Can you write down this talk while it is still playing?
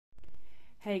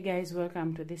Hey guys,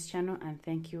 welcome to this channel and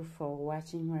thank you for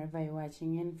watching wherever you're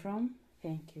watching in from.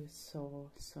 Thank you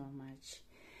so much.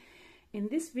 In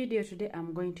this video today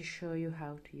I'm going to show you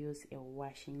how to use a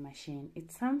washing machine.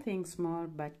 It's something small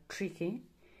but tricky.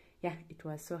 Yeah, it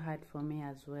was so hard for me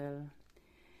as well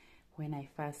when I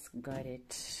first got it.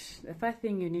 The first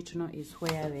thing you need to know is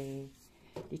where the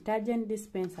detergent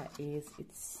dispenser is.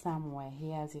 It's somewhere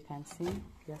here, as you can see.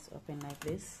 Just open like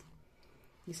this.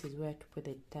 This is where to put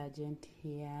the detergent,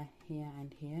 here,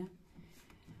 and here.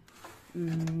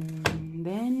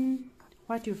 Then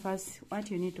what you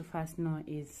need to first know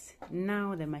is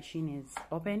now the machine is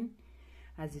open.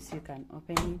 As you see, you can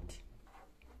open it.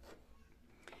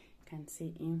 You can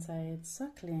see inside, so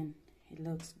clean. It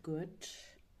looks good.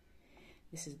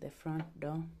 This is the front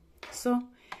door. So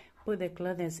put the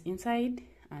clothes inside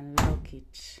and lock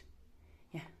it.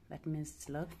 Yeah, that means it's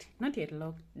locked. Not yet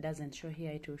locked, doesn't show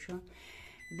here, it will show.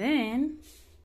 Then